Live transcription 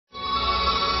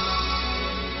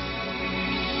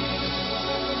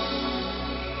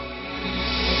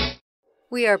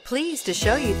We are pleased to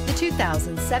show you the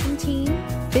 2017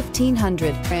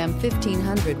 1500. Ram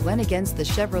 1500 went against the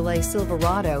Chevrolet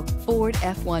Silverado, Ford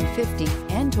F-150,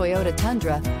 and Toyota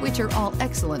Tundra, which are all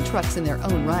excellent trucks in their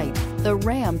own right. The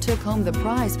Ram took home the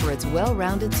prize for its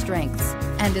well-rounded strengths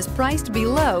and is priced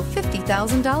below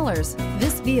 $50,000.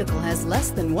 This vehicle has less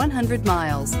than 100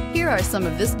 miles. Here are some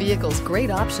of this vehicle's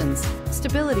great options: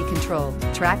 stability control,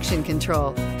 traction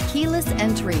control, keyless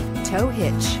entry, tow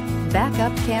hitch,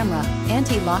 backup camera,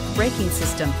 anti-lock braking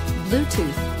system,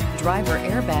 Bluetooth, driver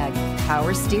airbag,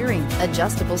 power steering,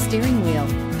 adjustable steering wheel.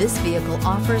 This vehicle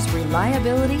offers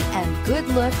reliability and good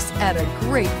looks at a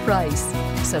great price.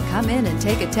 So come in and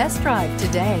take a test drive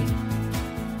today.